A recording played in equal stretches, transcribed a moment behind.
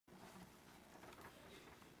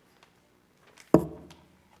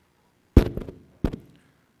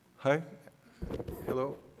Hi,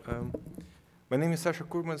 hello. My name is Sasha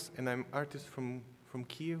Kurmaz, and I'm artist from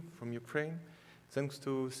Kyiv, from Ukraine. Thanks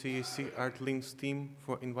to CAC ArtsLink's team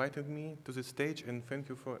for inviting me to the stage, and thank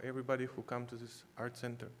you for everybody who come to this art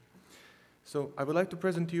center. So I would like to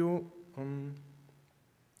present to you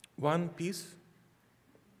one piece,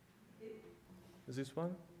 this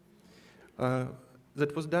one,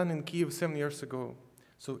 that was done in Kyiv 7 years ago.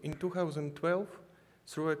 So in 2012,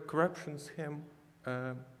 through a corruption scheme,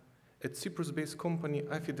 a Cyprus-based company,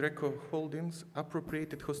 Afidreco Holdings,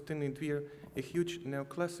 appropriated Hostini Dvir, a huge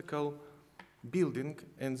neoclassical building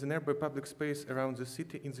and the nearby public space around the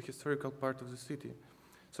city in the historical part of the city.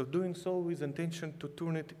 So doing so with intention to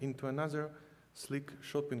turn it into another sleek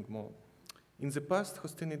shopping mall. In the past,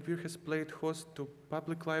 Hostini Dvir has played host to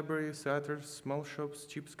public libraries, theaters, small shops,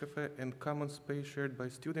 chips cafe, and common space shared by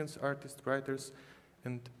students, artists, writers,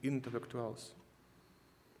 and intellectuals.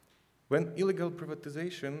 When illegal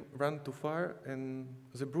privatization ran too far and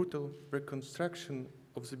the brutal reconstruction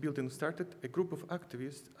of the building started, a group of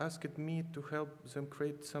activists asked me to help them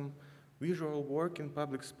create some visual work in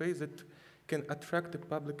public space that can attract the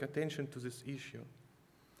public attention to this issue.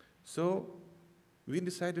 So we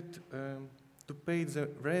decided to paint the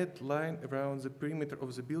red line around the perimeter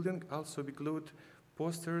of the building. Also, we glued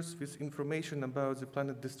posters with information about the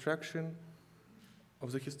planned destruction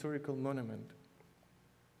of the historical monument.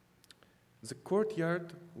 The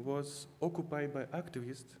courtyard was occupied by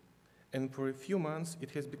activists, and for a few months it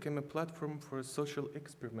has become a platform for a social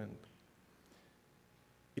experiment.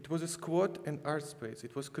 It was a squat and art space,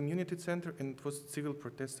 it was community center, and it was civil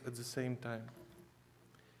protest at the same time.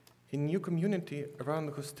 A new community around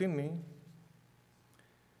Hostini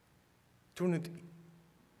turned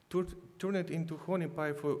it into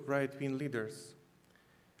honeypot for right-wing leaders.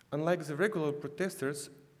 Unlike the regular protesters,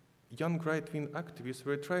 young right-wing activists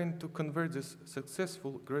were trying to convert this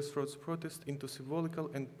successful grassroots protest into symbolical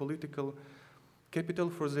and political capital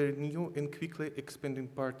for their new and quickly expanding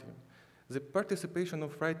party. The participation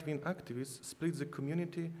of right-wing activists split the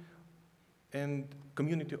community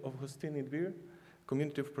of Hostini Dvir,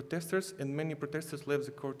 community of protesters, and many protesters left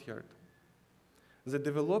the courtyard. The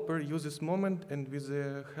developer used this moment, and with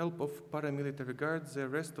the help of paramilitary guards, the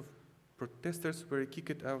rest of protesters were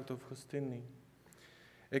kicked out of Hostini.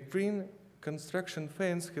 A green construction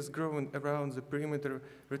fence has grown around the perimeter,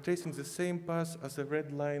 retracing the same path as the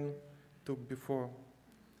red line took before.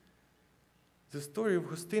 The story of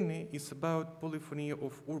Hostini is about polyphony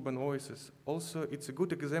of urban voices. Also, it's a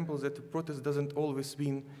good example that the protest doesn't always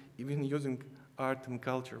win, even using art and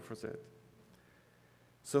culture for that.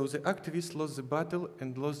 So the activists lost the battle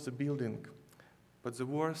and lost the building, but the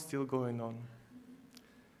war is still going on.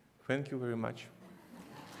 Thank you very much.